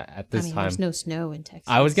at this time, there's no snow in Texas.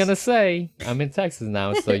 I was gonna say I'm in Texas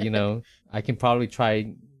now, so I can probably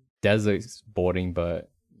try desert boarding, but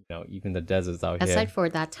even the deserts out here. Aside for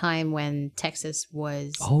that time when Texas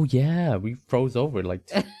was. Oh yeah, we froze over like.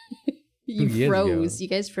 You froze. Ago. You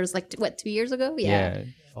guys froze like 2 years ago? Yeah,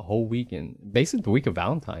 a whole weekend. Basically, the week of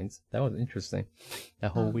Valentine's. That was interesting.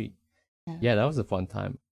 That whole week. Yeah, that was a fun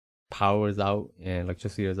time. Power is out and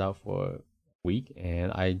electricity is out for a week,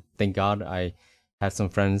 and I thank God I had some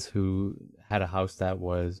friends who had a house that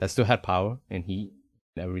still had power and heat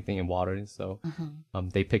and everything and water, and so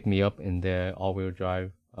they picked me up in their all-wheel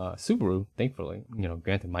drive Subaru. Thankfully,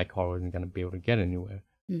 granted my car wasn't gonna be able to get anywhere.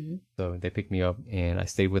 So they picked me up and I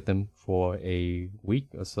stayed with them for a week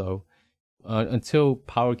or so until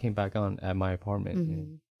power came back on at my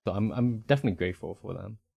apartment. So I'm definitely grateful for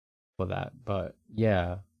them for that. But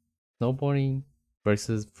yeah, snowboarding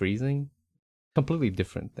versus freezing, completely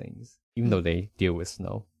different things, even though they deal with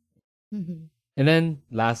snow. And then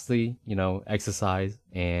lastly, exercise,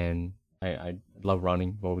 and I love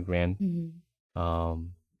running, what we ran,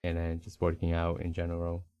 and then just working out in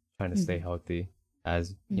general, trying to stay healthy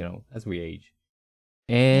as as we age.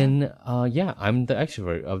 And I'm the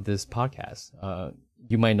extrovert of this podcast.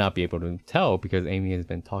 You might not be able to tell because Amy has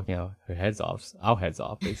been talking our heads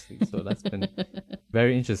off basically, so that's been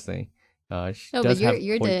very interesting. She does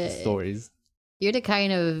have stories. You're the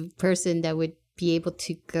kind of person that would be able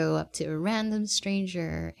to go up to a random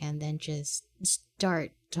stranger and then just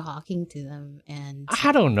start talking to them. And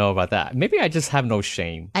I don't know about that. Maybe I just have no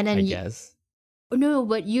shame, and then I guess. No,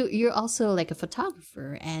 but you're also like a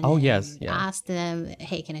photographer, and ask them,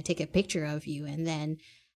 hey, can I take a picture of you, and then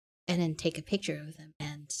take a picture of them,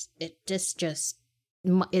 and it just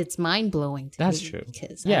it's mind blowing to me. That's true,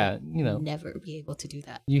 because I never be able to do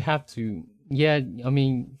that. You have to, I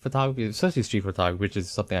mean, photography, especially street photography, which is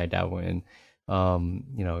something I dabble in.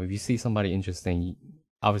 If you see somebody interesting,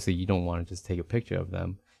 obviously you don't want to just take a picture of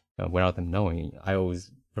them without them knowing. I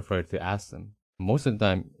always prefer to ask them. Most of the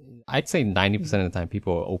time, I'd say 90% of the time,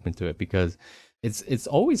 people are open to it because it's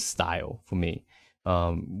always style for me.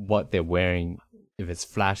 What they're wearing, if it's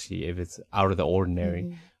flashy, if it's out of the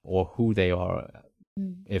ordinary, or who they are.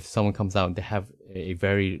 If someone comes out and they have a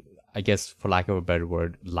very, I guess, for lack of a better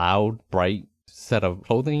word, loud, bright set of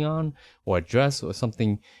clothing on, or a dress, or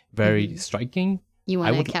something very striking. You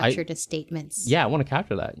want to capture the statements. Yeah, I want to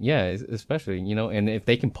capture that. Yeah, especially, and if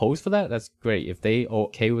they can pose for that, that's great. If they are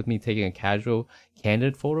okay with me taking a casual,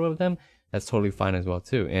 candid photo of them, that's totally fine as well,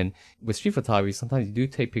 too. And with street photography, sometimes you do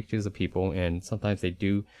take pictures of people, and sometimes they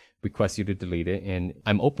do request you to delete it, and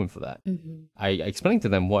I'm open for that. I explain to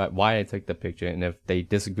them why I took the picture, and if they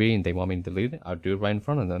disagree and they want me to delete it, I'll do it right in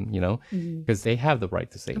front of them, because they have the right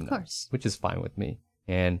to say no, which is fine with me.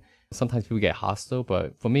 And sometimes people get hostile,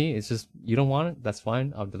 but for me, it's just, you don't want it, that's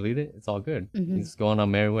fine, I'll delete it, it's all good. It's going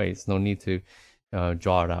on merry way. It's no need to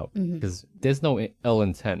draw it out, because there's no ill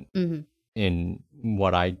intent in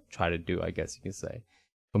what I try to do, I guess you could say.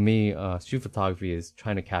 for me, street photography is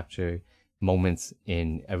trying to capture moments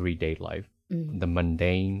in everyday life, the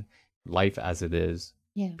mundane life as it is,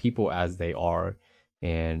 Yeah. people as they are,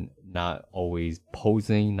 and not always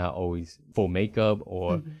posing, not always full makeup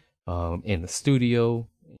or in the studio.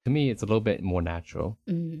 To me, it's a little bit more natural.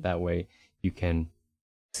 That way, you can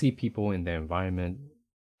see people in their environment,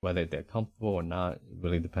 whether they're comfortable or not. It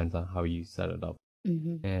really depends on how you set it up.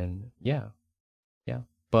 And yeah, yeah.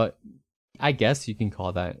 But I guess you can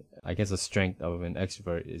call that, I guess, a strength of an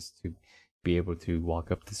extrovert is to be able to walk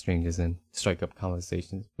up to strangers and strike up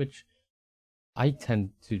conversations, which I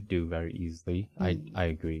tend to do very easily. I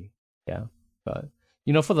agree. Yeah. But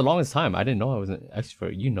for the longest time I didn't know I was an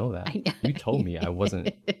extrovert. You know that. I know. You told me I wasn't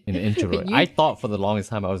an introvert. You- I thought for the longest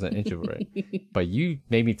time I was an introvert. But you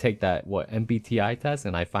made me take that MBTI test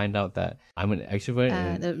and I find out that I'm an extrovert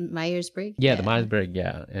and the Myers-Briggs. yeah, the Myers-Briggs,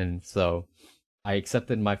 yeah. And so I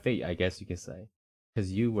accepted my fate, I guess you could say.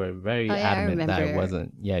 Because you were very Oh, yeah, I adamant that I remember.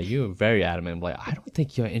 wasn't. Yeah, you were very adamant. I'm like, I don't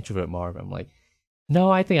think you're an introvert, Marv. I'm like, no,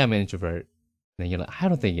 I think I'm an introvert. And then you're like, I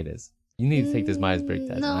don't think it is. You need to take this Myers-Briggs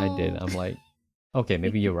test. And I did. No. I'm like, okay,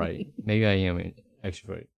 maybe you're right. Maybe I am an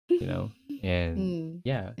extrovert, And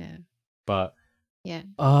yeah. Yeah. But Yeah.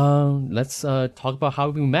 let's talk about how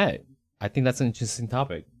we met. I think that's an interesting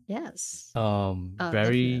topic. Yes. Very,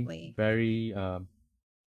 Definitely. very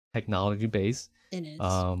technology based. It is.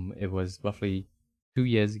 It was roughly 2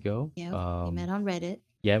 years ago. Yeah. We met on Reddit.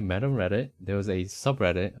 Yeah, met on Reddit. There was a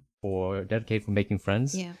subreddit dedicated for making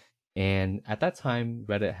friends. Yeah. And at that time,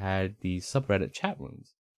 Reddit had the subreddit chat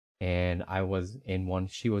rooms, and I was in one.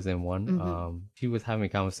 She was in one. She was having a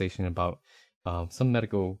conversation about some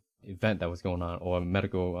medical event that was going on or a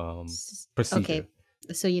medical procedure. Okay,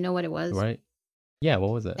 so you know what it was, right? Yeah,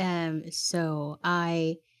 what was it? So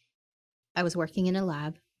I was working in a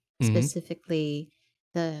lab, specifically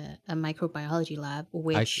a microbiology lab,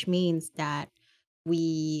 which means that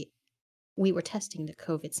we were testing the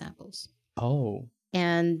COVID samples. Oh.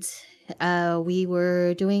 And we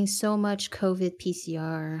were doing so much COVID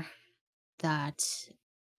PCR that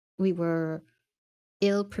we were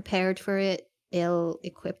ill prepared for it, ill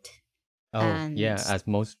equipped. Oh, yeah, as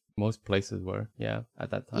most places were, yeah,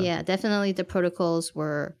 at that time. Yeah, definitely the protocols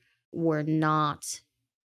were not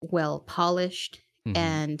well polished.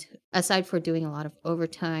 And aside for doing a lot of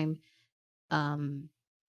overtime,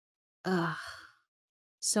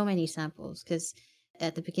 so many samples, because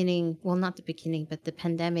at the beginning, well, not the beginning, but the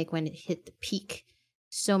pandemic, when it hit the peak,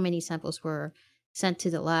 so many samples were sent to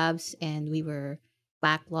the labs and we were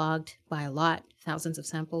backlogged by a lot, thousands of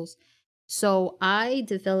samples. So I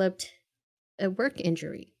developed a work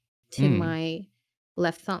injury to my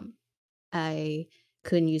left thumb. I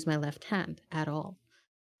couldn't use my left hand at all.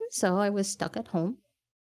 So I was stuck at home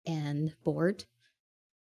and bored.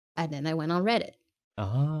 And then I went on Reddit.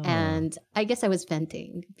 And I guess I was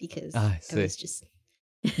venting because I was just...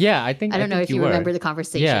 Yeah, I think I don't know if you remember the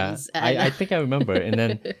conversations. Yeah, I think I remember. And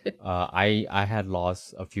then I had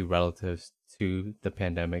lost a few relatives to the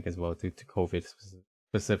pandemic as well, to COVID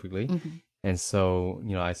specifically. And so,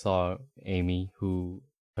 I saw Amy, who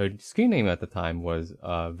her screen name at the time was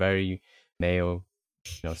very male,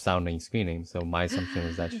 sounding screen name. So my assumption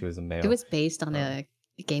was that she was a male. It was based on a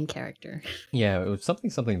game character. Yeah, it was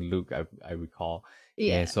something Luke, I recall.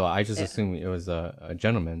 Yeah. And so I just assumed it was a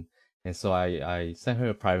gentleman. And so I sent her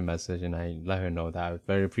a private message and I let her know that I was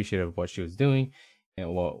very appreciative of what she was doing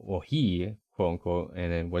and what he, quote unquote,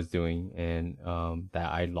 and then was doing, and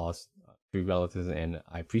that I lost 3 relatives and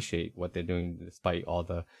I appreciate what they're doing despite all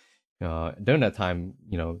the during that time,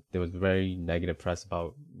 there was very negative press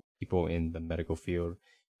about people in the medical field,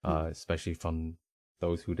 especially from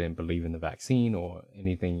those who didn't believe in the vaccine or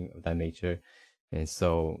anything of that nature. And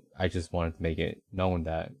so I just wanted to make it known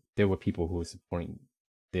that there were people who were supporting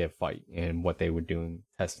their fight and what they were doing,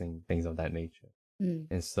 testing, things of that nature.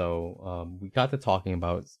 And so we got to talking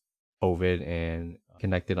about COVID and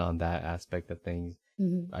connected on that aspect of things.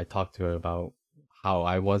 I talked to her about how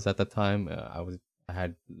I was at the time. I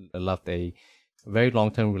had left a very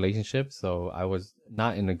long-term relationship, so I was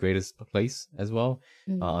not in the greatest place as well.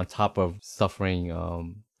 On top of suffering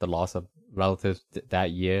the loss of relatives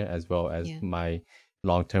that year, as well as my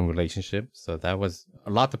long-term relationship, so that was a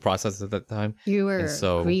lot to process at that time. You were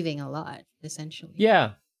grieving a lot, essentially.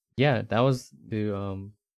 Yeah, that was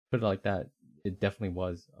to put it like that. It definitely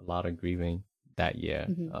was a lot of grieving that year.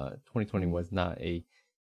 2020 was not a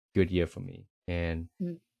good year for me, and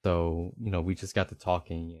so we just got to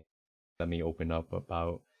talking. Let me open up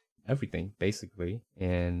about everything basically,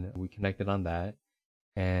 and we connected on that.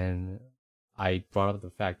 And I brought up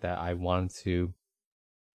the fact that I wanted to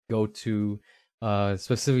go to a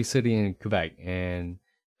specific city in Quebec, and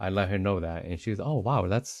I let her know that, and she was, oh wow,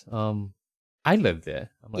 that's I live there.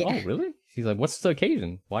 I'm like, Yeah. oh really? She's like, what's the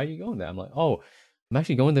occasion? Why are you going there? I'm like, oh, I'm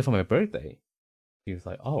actually going there for my birthday. She was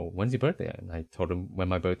like, oh, when's your birthday? And I told him when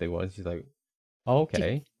my birthday was. She's like, oh, Do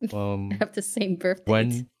okay. you have the same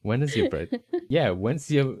birthday? When is your birthday? Yeah, when's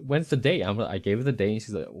the date? I gave her the date, and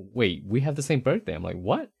she's like, wait, we have the same birthday. I'm like,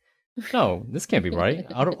 what? No, this can't be right.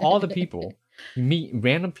 Out of all the people, you meet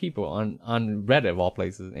random people on Reddit of all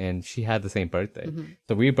places, and she had the same birthday. Mhm.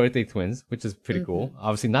 So we were birthday twins, which is pretty cool. Mhm.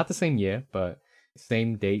 Obviously, not the same year, but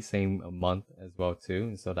same date, same month as well too.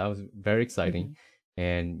 And so that was very exciting. Mhm.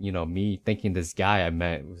 And me thinking this guy I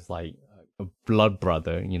met was like a blood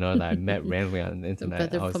brother, that I met randomly on the A internet.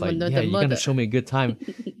 brother I was from like, another yeah, you're gonna mother. show me a good time.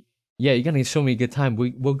 Yeah, you're gonna show me a good time.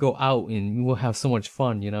 We'll go out and we'll have so much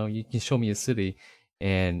fun. You can show me a city.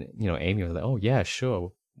 And Amy was like, oh yeah,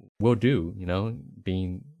 sure, we'll do.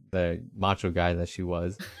 Being the macho guy that she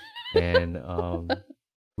was, and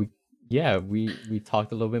we yeah we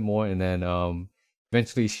talked a little bit more, and then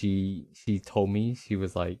eventually she told me, she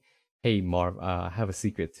was like, hey Marv, I have a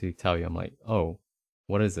secret to tell you. I'm like, oh,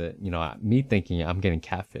 what is it? Me thinking I'm getting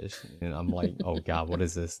catfish, and I'm like, oh god, what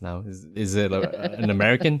is this now? Is it an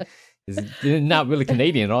American? They're not really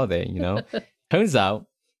Canadian, are they? Turns out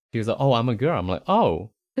she was like, oh, I'm a girl. I'm like,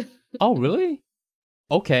 oh, really?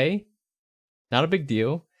 Okay, not a big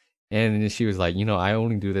deal. And then she was like, I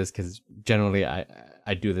only do this because generally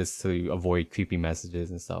I do this to avoid creepy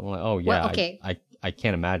messages and stuff. I'm like, oh yeah, Well, okay. I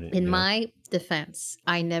can't imagine. In my defense,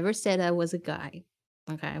 I never said I was a guy.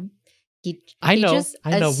 Okay. I he know, just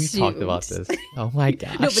we talked about assumed. this. Oh my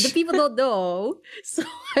gosh. No, but the people don't know, so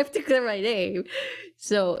I have to clear my name.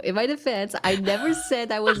 So in my defense, I never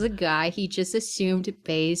said I was a guy. He just assumed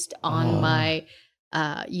based on my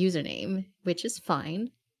username, which is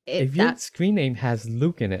fine. If your screen name has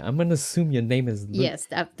Luke in it, I'm gonna assume your name is Luke. Yes,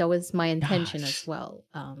 that was my intention as well.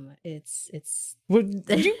 It's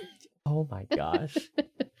oh my gosh.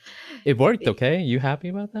 It worked, okay? You happy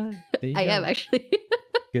about that? I am actually.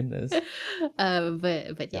 Goodness.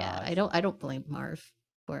 But yeah, I don't blame Marv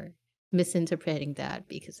for misinterpreting that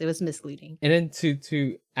because it was misleading. And then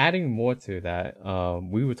to adding more to that,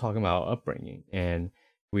 we were talking about upbringing, and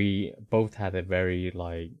we both had a very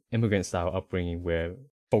like immigrant style upbringing where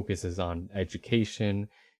focuses on education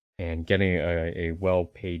and getting a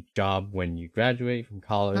well-paid job when you graduate from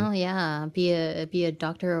college. Oh yeah, be a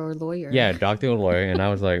doctor or lawyer. Yeah, doctor or lawyer. And I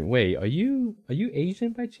was like, wait, are you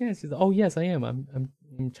Asian by chance? She's like, oh yes, I am.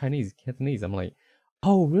 I'm Chinese, Cantonese. I'm like,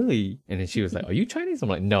 oh really? And then she was like, are you Chinese? I'm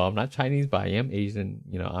like, no, I'm not Chinese, but I am Asian.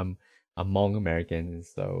 I'm Hmong American, and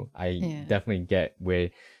so I definitely get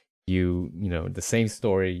where the same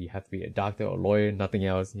story. You have to be a doctor or lawyer, nothing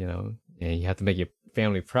else. And you have to make your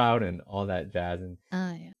family proud and all that jazz. And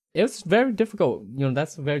it was very difficult.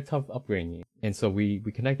 That's a very tough upbringing. And so we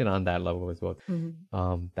connected on that level as well.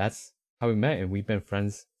 Mm-hmm. That's how we met, and we've been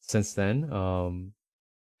friends since then.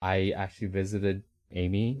 I actually visited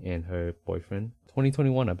Amy and her boyfriend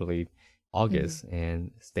 2021, I believe, August,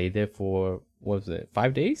 and stayed there for, what was it,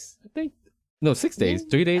 5 days, I think? No, 6 days.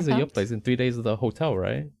 3 days at your place and 3 days at the hotel,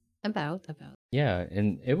 right? About. Yeah,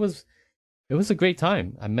 and it was a great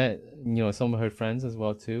time. I met, some of her friends as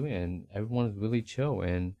well too, and everyone was really chill.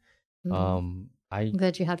 And I'm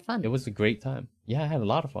glad you had fun. It was a great time. Yeah, I had a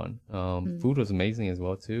lot of fun. Food was amazing as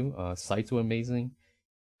well too. Sights were amazing.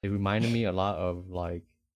 It reminded me a lot of, like,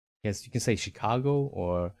 I guess you can say Chicago,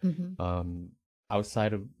 or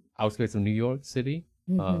outskirts of New York City.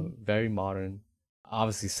 Very modern.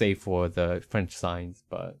 Obviously, save for the French signs,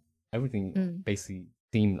 but everything basically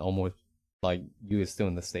seemed almost like you were still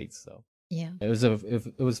in the States. So yeah, it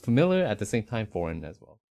was familiar at the same time, foreign as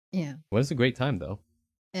well. Yeah, it was a great time though.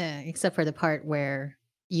 Yeah, except for the part where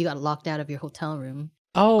you got locked out of your hotel room.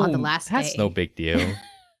 Oh, on the last that's day. No big deal.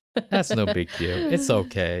 That's no big deal. It's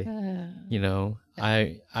okay.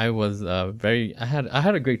 I was I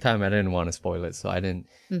had a great time. I didn't want to spoil it, so I didn't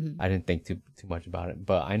think too much about it.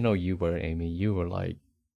 But I know you were, Amy. You were like,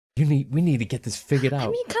 we need to get this figured out.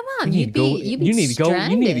 I mean, come on, you need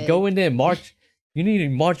to go in there and march. You need to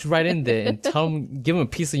march right in there and give them a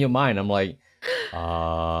piece of your mind. I'm like,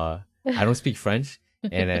 I don't speak French,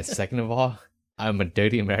 and then second of all, I'm a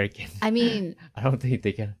dirty American. I mean, I don't think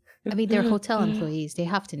they can. I mean, they're hotel employees. They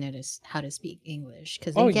have to notice how to speak English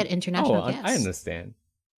because they get international guests. I understand,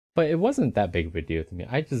 but it wasn't that big of a deal to me.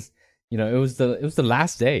 I just, it was the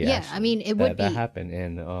last day. Yeah, actually, I mean, it would be that happened,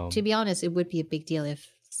 and to be honest, it would be a big deal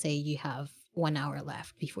if, say, you have 1 hour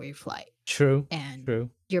left before your flight. True. And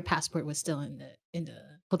your passport was still in the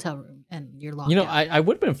hotel room, and you're locked out. I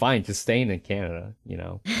would have been fine just staying in Canada.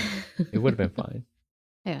 It would have been fine.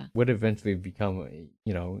 Yeah. would eventually become,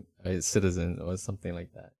 a citizen or something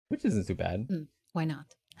like that, which isn't too bad. Why not?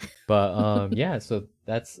 But yeah, so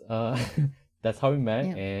that's that's how we met,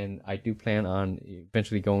 Yeah. and I do plan on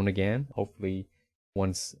eventually going again. Hopefully,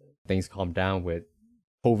 once things calm down with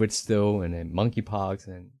COVID still, and then monkeypox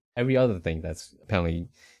and every other thing that's apparently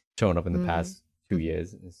shown up in the past 2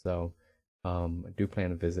 years. And so I do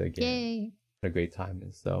plan to visit again. Yay. Had a great time,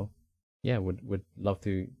 and so yeah, would love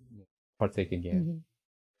to partake again.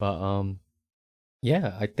 But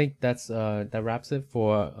yeah, I think that wraps it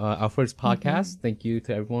for our first podcast. Thank you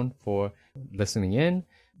to everyone for listening in.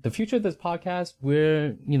 The future of this podcast,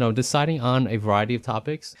 we're deciding on a variety of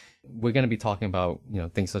topics. We're going to be talking about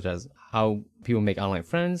things such as how people make online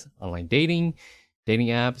friends, online dating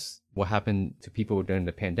apps, what happened to people during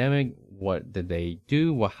the pandemic, what did they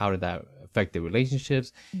do, how did that affect their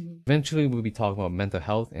relationships. Eventually, we'll be talking about mental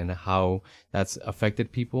health and how that's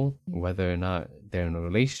affected people, whether or not they're in a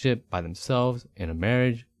relationship by themselves, in a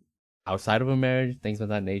marriage, outside of a marriage, things of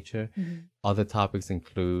that nature. Other topics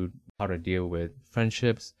include how to deal with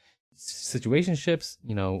friendships, situationships,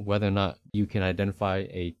 whether or not you can identify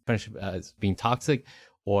a friendship as being toxic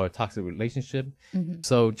or a toxic relationship.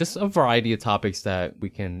 So just a variety of topics that we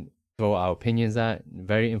can throw our opinions at,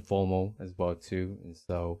 very informal as well too. And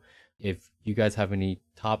so if you guys have any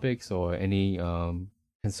topics or any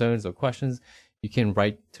concerns or questions, you can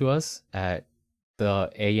write to us at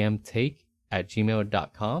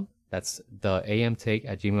theamtake@gmail.com. That's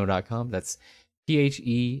theamtake@gmail.com. That's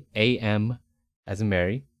THEAM as in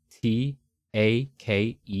Mary,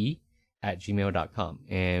 TAKE@gmail.com.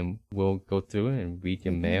 And we'll go through it and read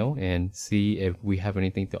your mail and see if we have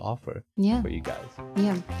anything to offer for you guys.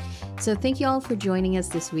 Yeah. So thank you all for joining us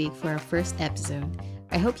this week for our first episode.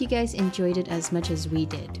 I hope you guys enjoyed it as much as we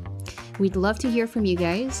did. We'd love to hear from you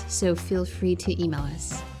guys, so feel free to email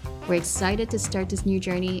us. We're excited to start this new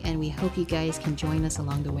journey, and we hope you guys can join us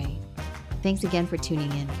along the way. Thanks again for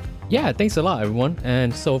tuning in. Yeah, thanks a lot, everyone.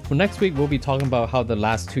 And so for next week, we'll be talking about how the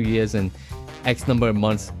last 2 years and X number of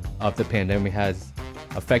months of the pandemic has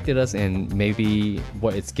affected us, and maybe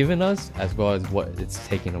what it's given us as well as what it's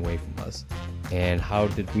taken away from us. And how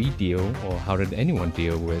did we deal, or how did anyone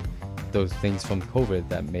deal with those things from COVID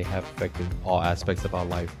that may have affected all aspects of our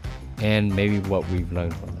life, and maybe what we've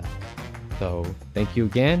learned from that. So thank you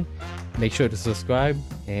again. Make sure to subscribe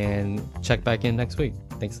and check back in next week.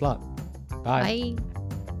 Thanks a lot. Bye. Bye.